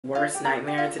Worst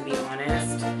nightmare, to be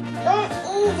honest. Don't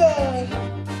eat it.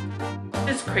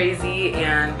 Just crazy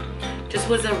and just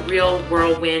was a real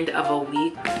whirlwind of a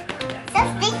week.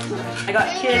 That's sticky. I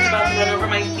got kids about to run over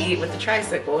my feet with the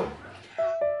tricycle.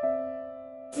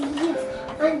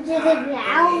 Under the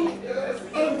ground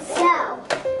and so.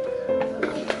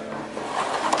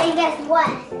 And guess what?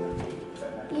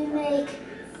 You make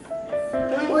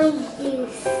orange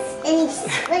juice. And you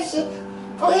squish it.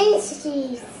 Orange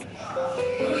juice.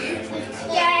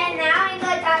 Yeah, and now I'm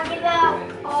going to talk about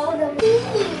all the meat.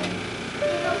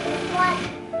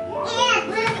 And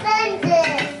we're done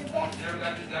this.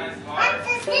 That's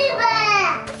the super.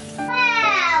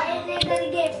 Wow. And they're going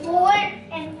to get more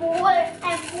and more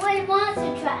and more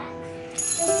monster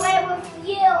trucks. To play with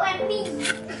you and me.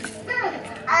 Oh,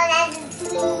 that's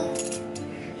sweet.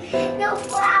 No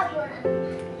flower.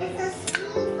 It's a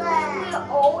super. We're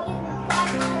always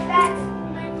watching that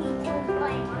when we don't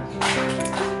play monster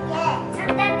trucks. Yeah.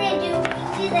 Sometimes they do. We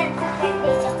do that. Sometimes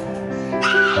they don't.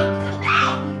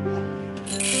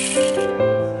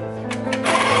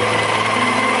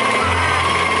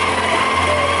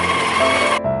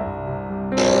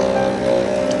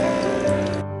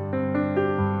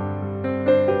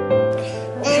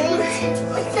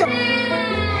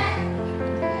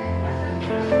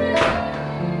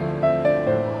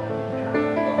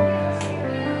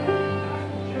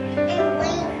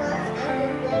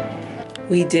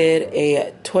 We did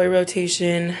a toy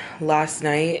rotation last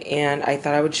night and I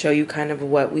thought I would show you kind of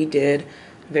what we did.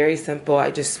 Very simple.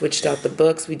 I just switched out the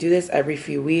books. We do this every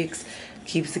few weeks.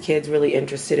 Keeps the kids really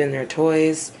interested in their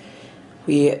toys.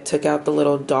 We took out the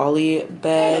little dolly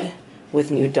bed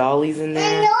with new dollies in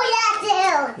there. I know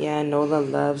that too. Yeah, Nola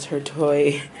loves her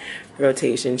toy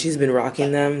rotation. She's been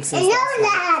rocking them since. I know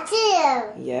that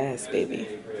too. Yes, baby.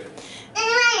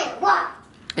 What?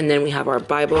 And then we have our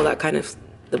Bible. That kind of,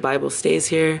 the Bible stays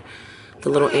here. The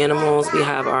little animals. We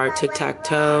have our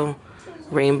tic-tac-toe,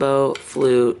 rainbow,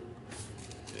 flute.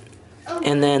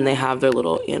 And then they have their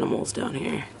little animals down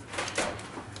here.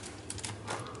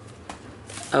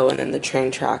 Oh, and then the train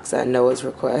tracks at Noah's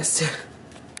request.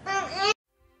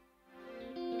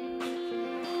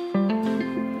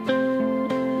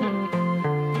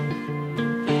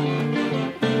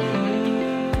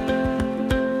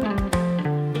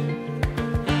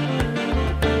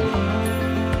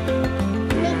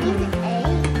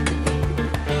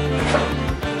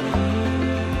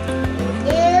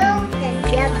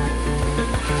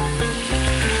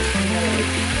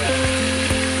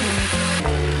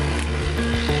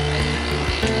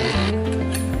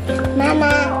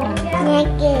 Mama,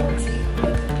 naked.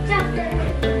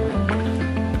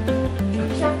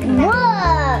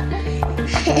 Whoa!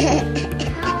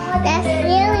 That's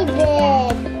really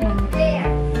big.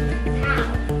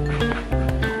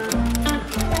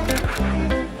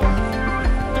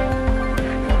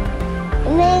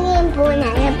 Megan born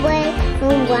at a play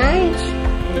for lunch.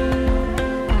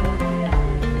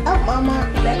 Oh, Mama.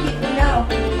 Let people know.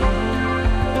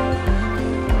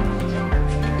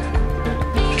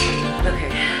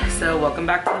 So welcome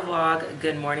back to the vlog.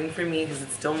 Good morning for me because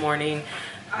it's still morning.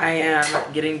 I am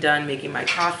getting done making my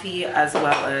coffee as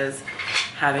well as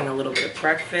having a little bit of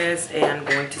breakfast and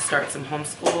going to start some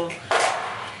homeschool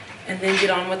and then get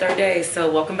on with our day.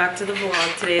 So welcome back to the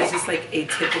vlog. Today is just like a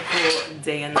typical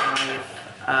day in the life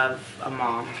of a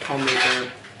mom,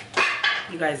 homemaker.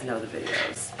 You guys know the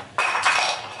videos.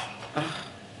 Ugh.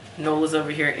 Nola's over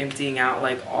here emptying out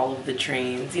like all of the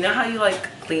trains. You know how you like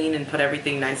clean and put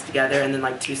everything nice together and then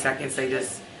like 2 seconds they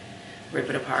just rip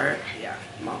it apart? Yeah,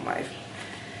 mom life.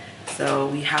 So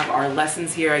we have our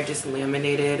lessons here. I just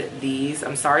laminated these.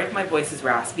 I'm sorry if my voice is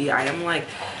raspy. I am like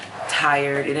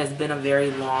tired. It has been a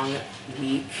very long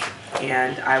week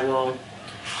and I will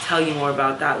tell you more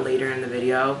about that later in the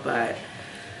video, but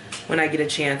when I get a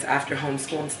chance after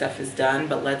homeschool and stuff is done.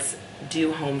 But let's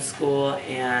do homeschool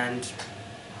and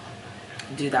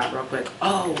do that real quick.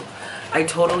 Oh, I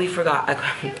totally forgot.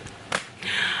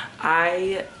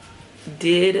 I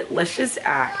did, let's just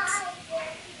act.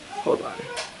 Hold on.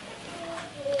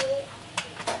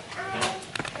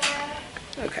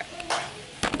 Okay.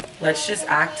 Let's just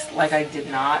act like I did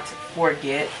not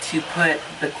forget to put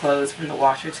the clothes from the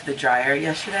washer to the dryer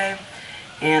yesterday.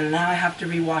 And now I have to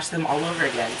rewash them all over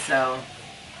again, so.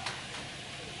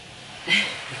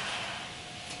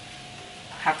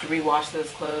 Have to rewash those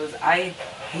clothes. I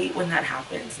hate when that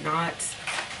happens. Not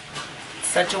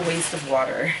such a waste of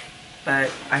water,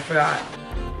 but I forgot.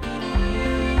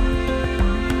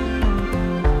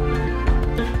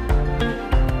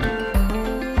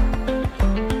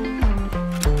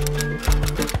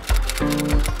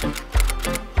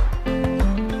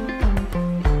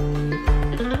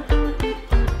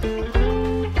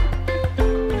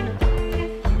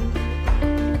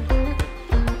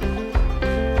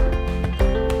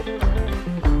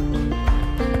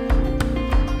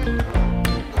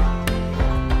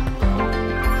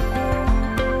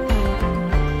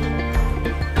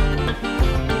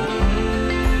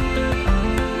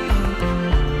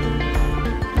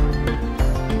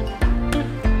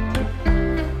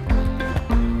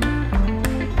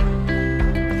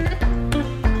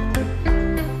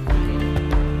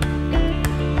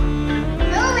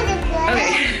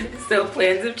 So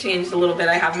plans have changed a little bit.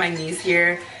 I have my niece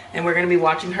here and we're gonna be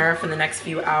watching her for the next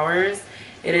few hours.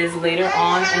 It is later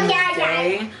on in the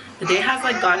day. The day has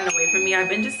like gotten away from me. I've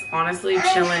been just honestly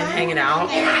chilling, hanging out.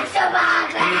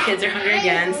 And the kids are hungry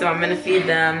again, so I'm gonna feed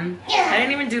them. I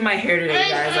didn't even do my hair today,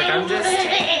 guys. Like, I'm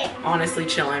just honestly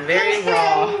chilling. Very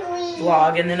raw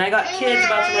vlog. And then I got kids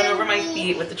about to run over my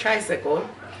feet with the tricycle. You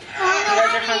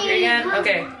guys are hungry again?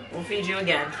 Okay, we'll feed you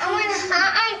again.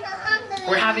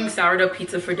 We're having sourdough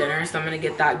pizza for dinner, so I'm gonna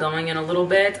get that going in a little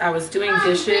bit. I was doing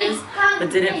dishes,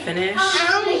 but didn't finish.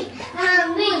 I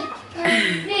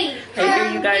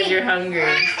hear you guys, you're hungry.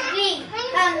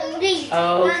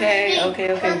 Okay.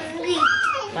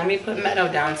 Let me put Meadow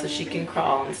down so she can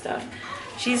crawl and stuff.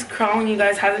 She's crawling, you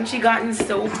guys. Hasn't she gotten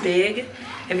so big?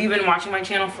 If you've been watching my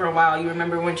channel for a while, you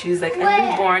remember when she was like a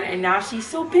newborn, and now she's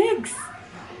so big.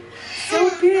 So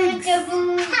big.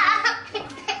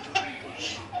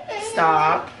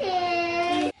 Stop.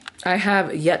 I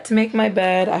have yet to make my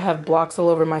bed. I have blocks all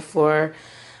over my floor,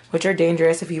 which are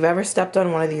dangerous. If you've ever stepped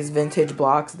on one of these vintage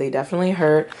blocks, they definitely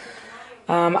hurt.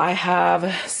 I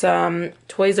have some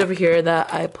toys over here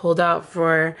that I pulled out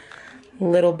for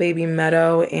little baby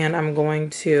Meadow, and I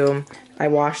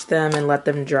washed them and let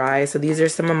them dry. So these are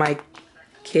some of my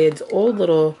kids' old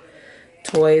little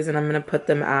toys, and I'm gonna put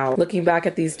them out. Looking back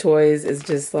at these toys is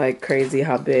just like crazy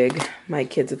how big my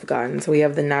kids have gotten. So we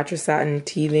have the natural satin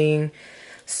teething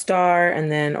star,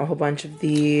 and then a whole bunch of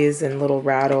these, and little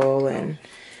rattle, and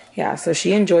yeah, so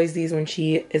she enjoys these when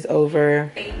she is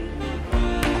over.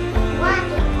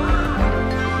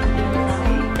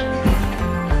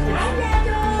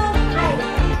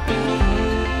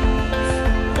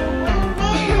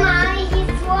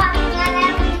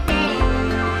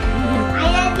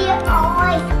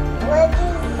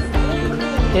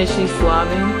 Is she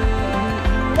slobbing?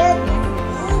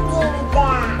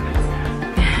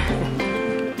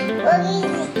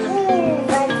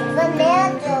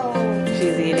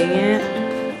 She's eating it?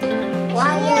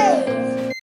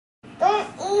 Don't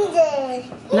eat it.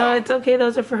 No, it's okay.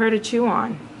 Those are for her to chew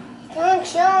on. Don't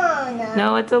chew on them.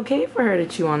 No, it's okay for her to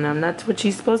chew on them. That's what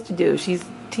she's supposed to do. She's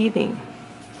teething.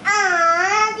 Do you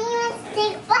want to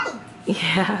take a bite?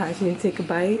 Yeah, she didn't take a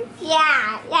bite?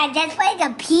 Yeah, just like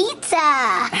a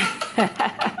pizza.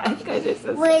 You guys are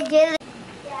so We're doing.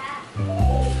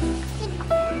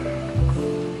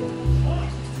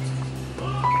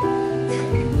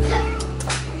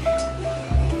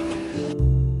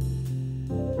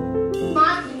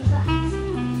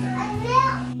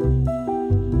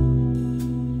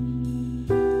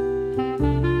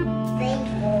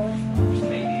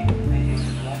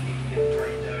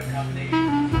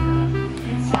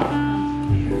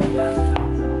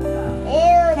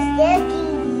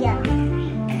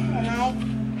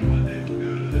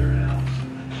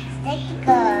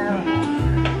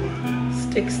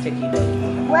 Sticky.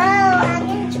 Well, I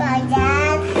can try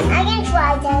that. I can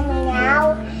try that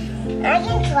now. I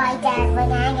can try that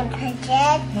when I can punch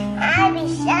it. I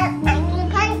can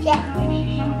punch it.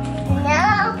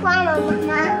 No problem,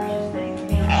 Mama.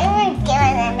 I'm gonna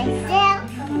give it myself.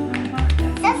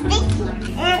 So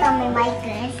sticky. And I'm like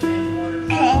this.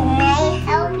 Can I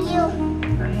help you?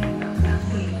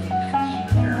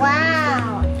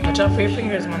 Wow. Watch out for your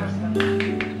fingers, Mama.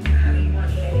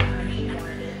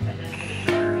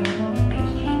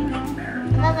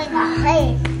 It looks like a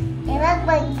face. It looks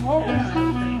like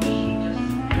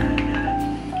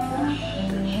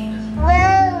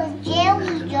whoa, there we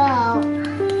go.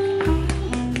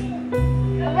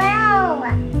 Wow,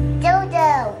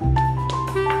 Dodo.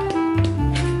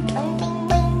 Bing, bing, bing,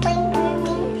 bing, bing, bing.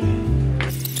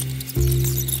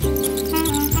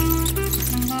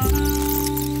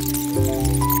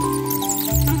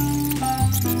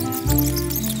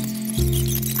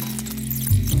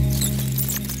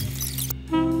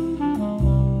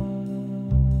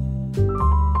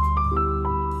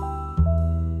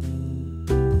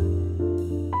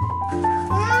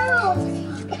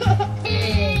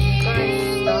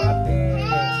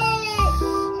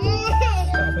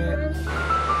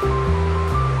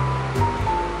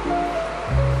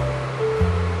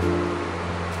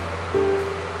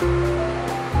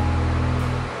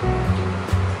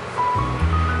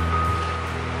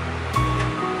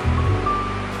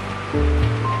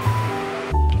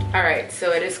 Alright,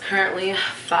 so it is currently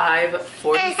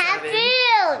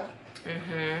 5:47.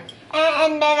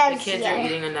 And Meadow's The kids here. are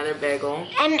eating another bagel.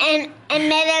 And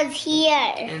Meadow's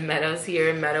here. And Meadow's here,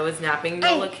 and Meadow is napping.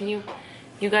 Nola, can you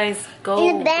guys go?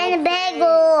 And then a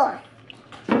bagel.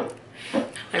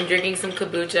 I'm drinking some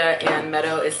kombucha and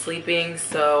Meadow is sleeping,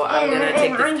 so I'm gonna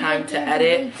take this time to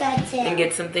edit and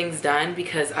get some things done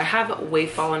because I have way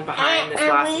fallen behind this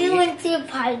last week. We went to a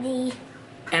party.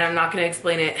 And I'm not gonna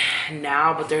explain it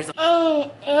now, but there's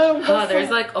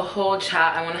like a whole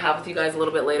chat I want to have with you guys a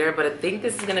little bit later. But I think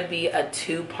this is gonna be a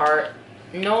 2-part.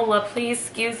 Nola, please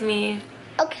excuse me.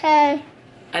 Okay.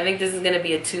 I think this is gonna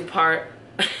be a 2-part.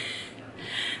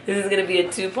 This is gonna be a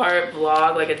 2-part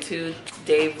vlog, like a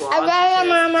 2-day vlog. Okay,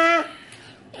 Mama.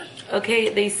 Okay,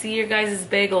 they see your guys'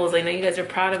 bagels. I know you guys are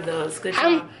proud of those. Good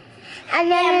job. I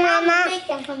love you, Mama. Make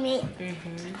them for me.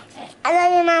 I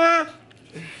love you, Mama.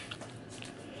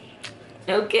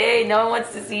 Okay, no one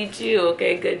wants to see you.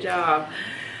 Okay, good job.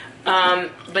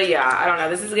 But yeah, I don't know.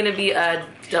 This is gonna be a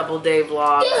double-day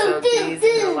vlog, so days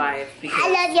in the life. Because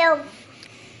I love you.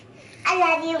 I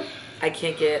love you. I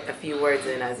can't get a few words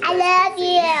in as you I guys love can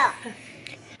see. you.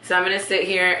 So I'm gonna sit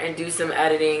here and do some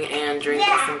editing and drink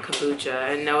some kombucha.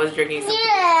 And Noah's drinking some Yeah.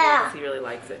 kombucha because he really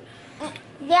likes it.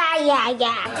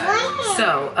 Yeah.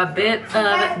 So a bit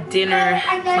of dinner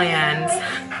plans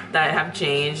that have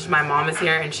changed. My mom is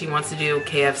here and she wants to do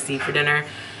KFC for dinner.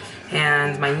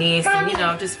 And my niece and, you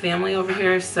know, just family over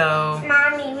here. So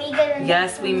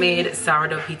yes, we made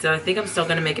sourdough pizza. I think I'm still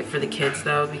gonna make it for the kids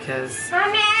though because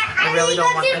I really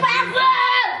don't want them.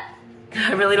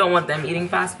 I really don't want them eating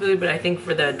fast food, but I think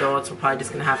for the adults, we're probably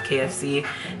just gonna have KFC.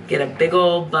 Get a big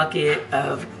old bucket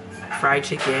of fried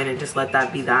chicken and just let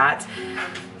that be that.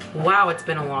 Wow, it's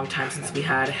been a long time since we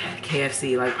had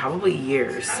KFC, like probably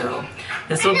years. So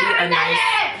this will be a nice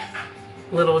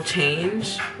little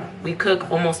change. We cook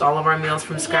almost all of our meals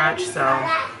from scratch, so,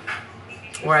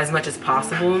 or as much as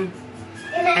possible.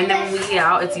 And then when we eat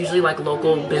out, it's usually like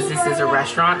local businesses or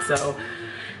restaurants, so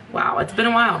wow, it's been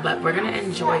a while, but we're gonna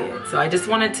enjoy it. So I just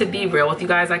wanted to be real with you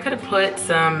guys. I could have put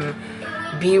some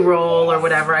B-roll or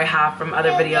whatever I have from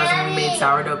other videos when we made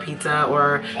sourdough pizza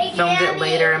or filmed it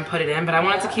later and put it in, but I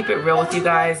wanted to keep it real with you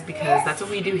guys because that's what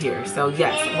we do here. So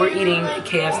yes, we're eating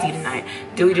KFC tonight.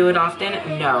 Do we do it often?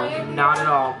 No, not at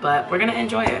all, but we're gonna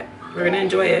enjoy it. We're gonna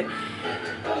enjoy it.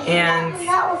 And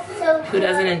who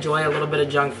doesn't enjoy a little bit of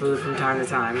junk food from time to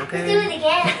time, okay? Do it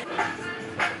again.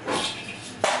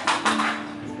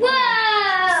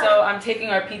 So I'm taking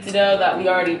our pizza dough that we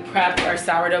already prepped, our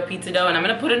sourdough pizza dough, and I'm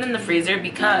gonna put it in the freezer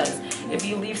because if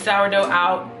you leave sourdough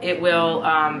out, it will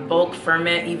bulk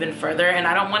ferment even further, and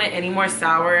I don't want it any more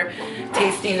sour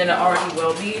tasting than it already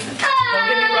will be. Don't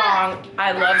get me wrong,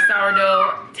 I love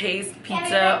sourdough taste,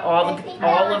 pizza, all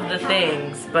of the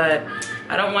things, but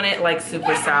I don't want it like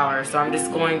super sour, so I'm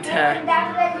just going to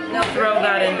throw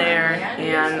that in there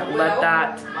and let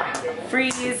that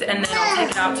freeze, and then I'll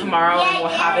take it out tomorrow and we'll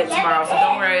have it tomorrow. So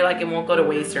don't worry, like it won't go to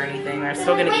waste or anything. We're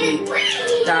still gonna eat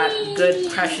that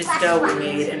good precious dough we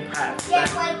made and prepped, but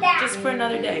just for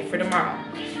another day, for tomorrow.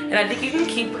 And I think you can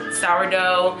keep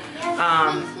sourdough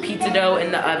pizza dough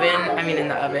in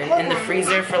the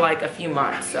freezer for like a few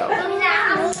months. So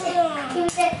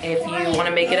if you want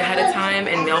to make it ahead of time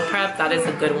and meal prep, that is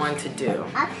a good one to do.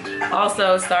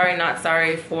 Also, sorry not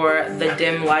sorry for the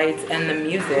dim lights and the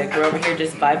music. We're over here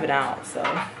just vibing out, so.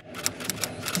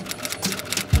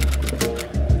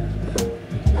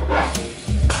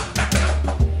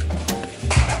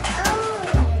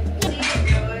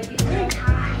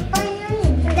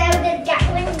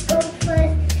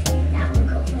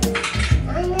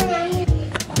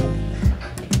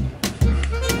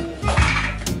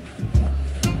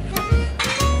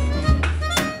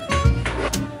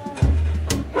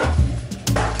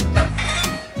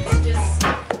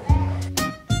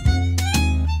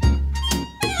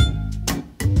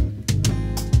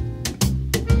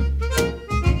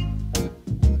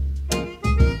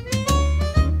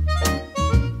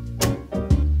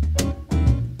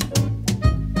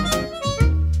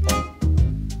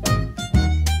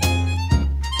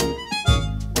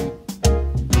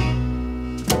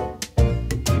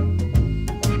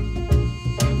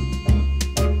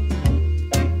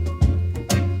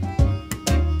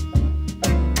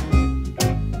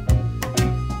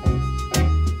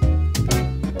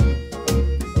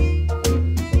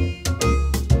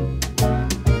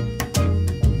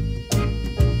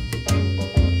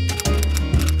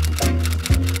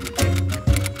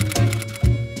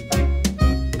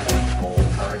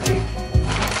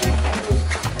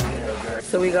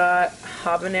 So we got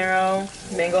habanero,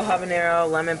 mango habanero,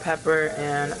 lemon pepper,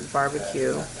 and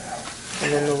barbecue.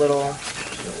 And then the little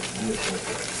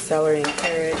celery and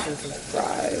carrots and some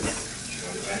fries.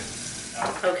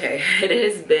 Okay, it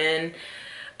has been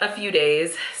a few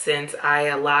days since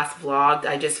I last vlogged.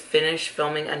 I just finished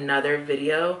filming another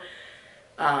video.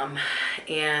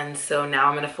 And so now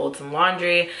I'm gonna fold some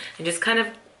laundry and just kind of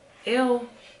Ew,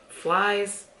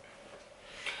 flies.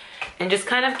 And just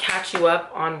kind of catch you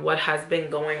up on what has been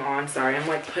going on. Sorry, I'm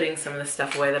like putting some of the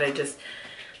stuff away that I just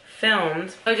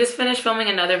filmed. I just finished filming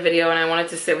another video and I wanted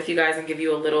to sit with you guys and give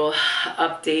you a little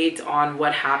update on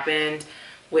what happened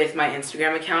with my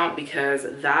Instagram account, because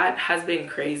that has been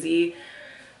crazy.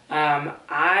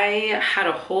 I had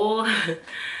a whole,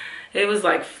 it was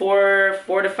like four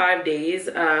to 5 days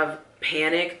of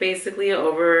panic basically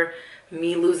over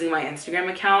me losing my Instagram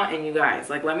account. And you guys,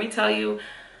 like, let me tell you,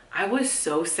 I was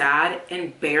so sad,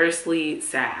 embarrassingly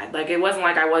sad. Like, it wasn't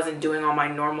like I wasn't doing all my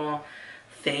normal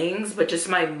things, but just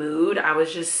my mood, I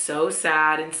was just so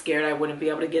sad and scared I wouldn't be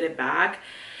able to get it back.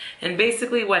 And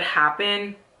basically what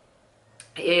happened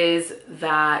is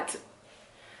that,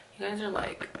 you guys are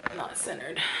like not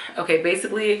centered. Okay,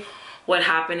 basically what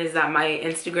happened is that my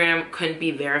Instagram couldn't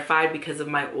be verified because of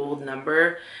my old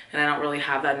number, and I don't really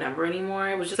have that number anymore.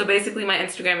 It was just, so basically my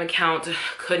Instagram account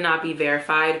could not be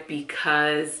verified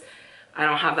because I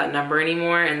don't have that number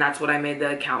anymore, and that's what I made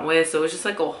the account with. So it was just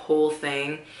like a whole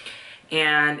thing,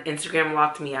 and Instagram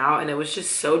locked me out, and it was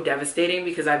just so devastating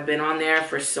because I've been on there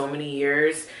for so many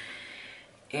years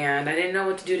and I didn't know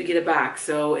what to do to get it back.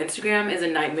 So Instagram is a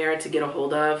nightmare to get a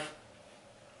hold of,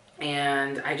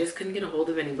 and I just couldn't get a hold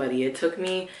of anybody. It took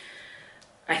me,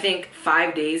 I think,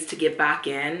 5 days to get back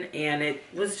in, and it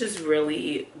was just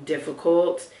really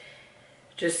difficult.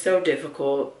 Just so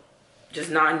difficult.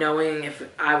 Just not knowing if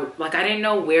I didn't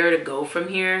know where to go from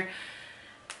here.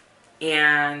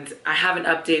 And I have an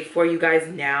update for you guys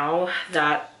now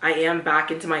that I am back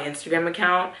into my Instagram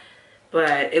account.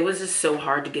 But it was just so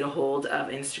hard to get a hold of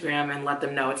Instagram and let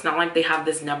them know. It's not like they have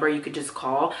this number you could just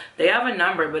call. They have a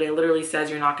number, but it literally says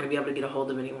you're not going to be able to get a hold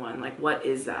of anyone. Like, what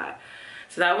is that?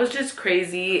 So that was just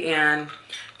crazy, and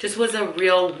just was a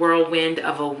real whirlwind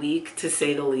of a week, to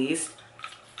say the least.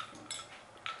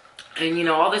 And, you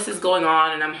know, all this is going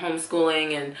on, and I'm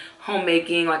homeschooling and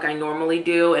homemaking like I normally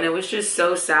do. And it was just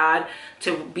so sad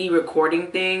to be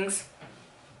recording things,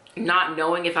 not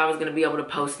knowing if I was going to be able to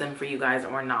post them for you guys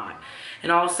or not.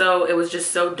 And also, it was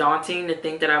just so daunting to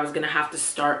think that I was going to have to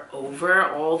start over,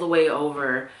 all the way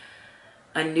over,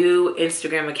 a new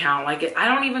Instagram account. Like, I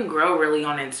don't even grow really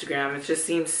on Instagram. It just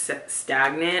seems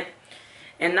stagnant.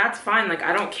 And that's fine. Like,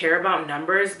 I don't care about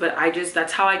numbers, but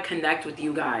that's how I connect with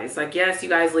you guys. Like, yes, you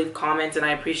guys leave comments, and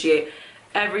I appreciate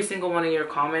every single one of your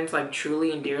comments, like,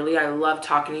 truly and dearly. I love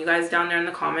talking to you guys down there in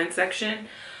the comment section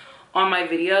on my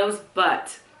videos,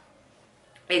 but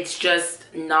it's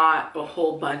just not a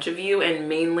whole bunch of you. And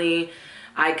mainly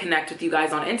I connect with you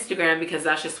guys on Instagram because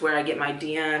that's just where I get my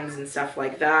DMs and stuff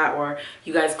like that, or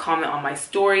you guys comment on my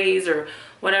stories or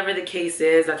whatever the case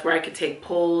is. That's where I could take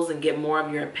polls and get more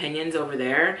of your opinions over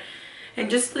there, and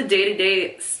just the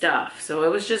day-to-day stuff. So it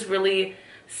was just really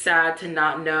sad to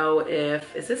not know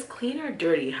is this clean or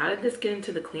dirty? How did this get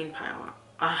into the clean pile?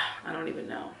 I don't even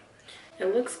know.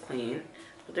 It looks clean,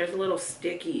 but there's a little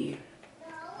sticky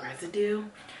residue.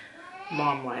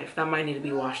 Mom life. That might need to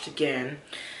be washed again,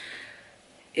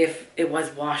 if it was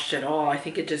washed at all. I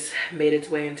think it just made its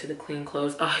way into the clean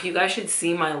clothes. Oh, you guys should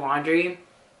see my laundry.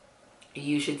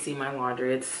 You should see my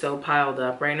laundry. It's so piled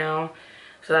up right now.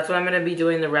 So that's what I'm going to be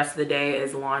doing the rest of the day,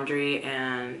 is laundry,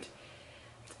 and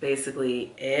it's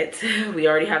basically it. We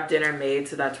already have dinner made,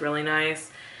 so that's really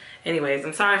nice. Anyways,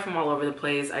 I'm sorry if I'm all over the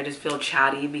place. I just feel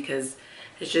chatty because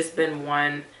it's just been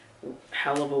one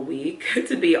hell of a week,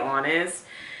 to be honest.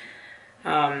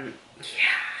 Yeah,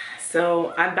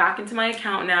 so I'm back into my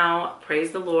account now.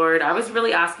 Praise the Lord. I was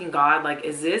really asking God, like,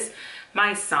 is this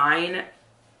my sign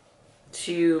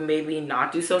to maybe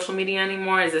not do social media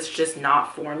anymore? Is this just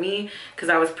not for me? Because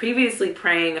I was previously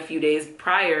praying a few days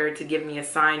prior to give me a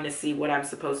sign to see what I'm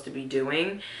supposed to be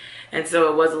doing. And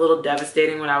so it was a little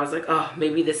devastating when I was like, oh,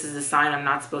 maybe this is a sign I'm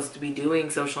not supposed to be doing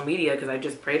social media, because I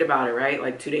just prayed about it, right?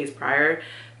 Like 2 days prior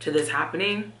to this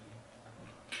happening.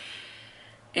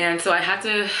 And so I had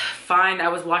to I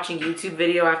was watching YouTube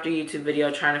video after YouTube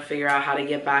video trying to figure out how to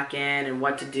get back in and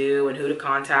what to do and who to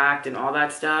contact and all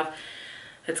that stuff.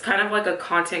 It's kind of like a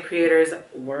content creator's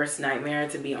worst nightmare,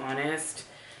 to be honest,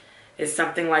 is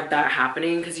something like that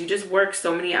happening, because you just work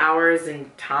so many hours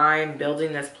and time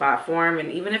building this platform.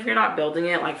 And even if you're not building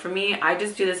it, like for me, I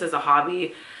just do this as a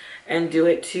hobby and do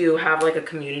it to have like a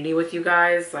community with you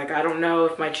guys. Like, I don't know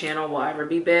if my channel will ever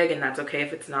be big, and that's okay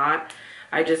if it's not.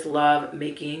 I just love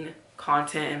making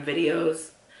content and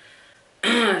videos.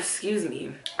 Excuse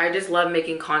me. I just love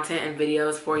making content and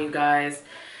videos for you guys.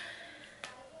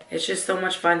 It's just so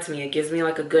much fun to me. It gives me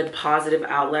like a good positive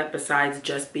outlet besides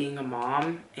just being a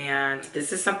mom. And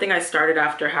this is something I started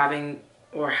after having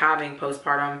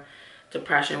postpartum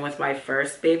depression with my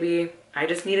first baby. I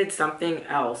just needed something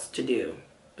else to do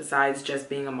besides just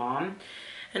being a mom.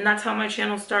 And that's how my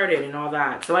channel started and all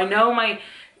that. So I know my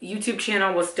YouTube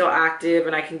channel was still active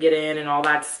and I can get in and all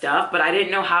that stuff, but I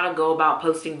didn't know how to go about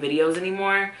posting videos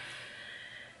anymore.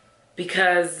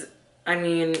 Because, I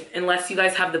mean, unless you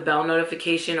guys have the bell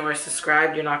notification or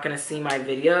subscribed, you're not going to see my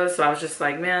videos. So I was just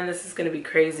like, man, this is going to be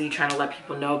crazy trying to let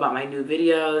people know about my new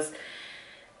videos.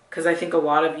 Because I think a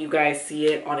lot of you guys see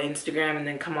it on Instagram and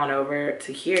then come on over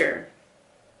to here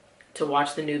to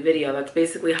watch the new video. That's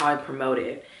basically how I promote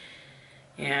it.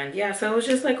 And yeah, so it was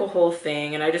just like a whole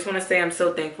thing. And I just want to say I'm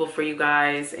so thankful for you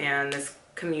guys and this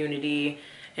community.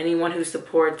 Anyone who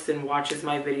supports and watches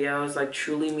my videos, like,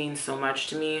 truly means so much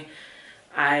to me.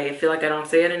 I feel like I don't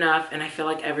say it enough, and I feel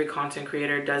like every content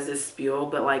creator does this spiel,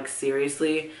 but like,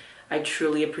 seriously, I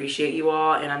truly appreciate you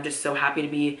all, and I'm just so happy to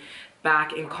be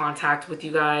back in contact with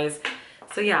you guys.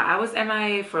 So yeah, I was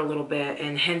MIA for a little bit,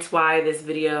 and hence why this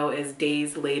video is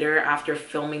days later after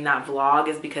filming that vlog,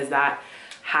 is because that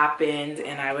happened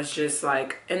and I was just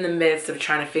like in the midst of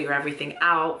trying to figure everything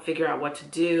out, figure out what to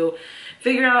do,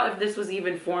 figure out if this was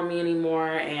even for me anymore.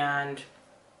 And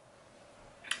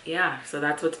yeah, so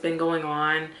that's what's been going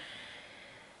on.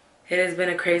 It has been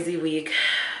a crazy week,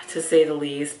 to say the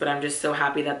least, but I'm just so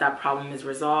happy that that problem is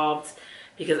resolved,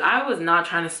 because I was not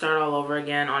trying to start all over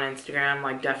again on Instagram.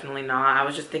 Like, definitely not. I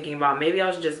was just thinking about maybe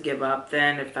I should just give up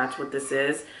then, if that's what this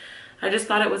is. I just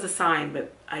thought it was a sign,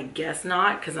 but I guess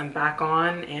not, because I'm back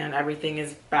on and everything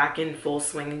is back in full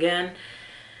swing again.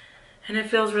 And it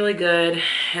feels really good,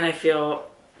 and I feel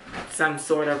some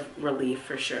sort of relief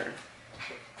for sure.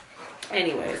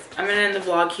 Anyways, I'm gonna end the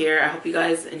vlog here. I hope you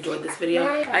guys enjoyed this video.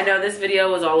 I know this video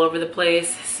was all over the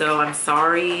place, so I'm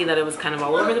sorry that it was kind of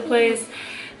all over the place,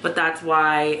 but that's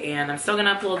why. And I'm still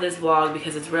gonna upload this vlog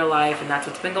because it's real life and that's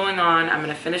what's been going on. I'm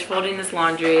gonna finish folding this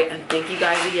laundry, and thank you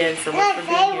guys again so much for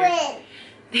being here.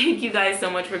 Thank you guys so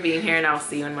much for being here, and I'll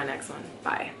see you in my next one.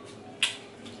 Bye.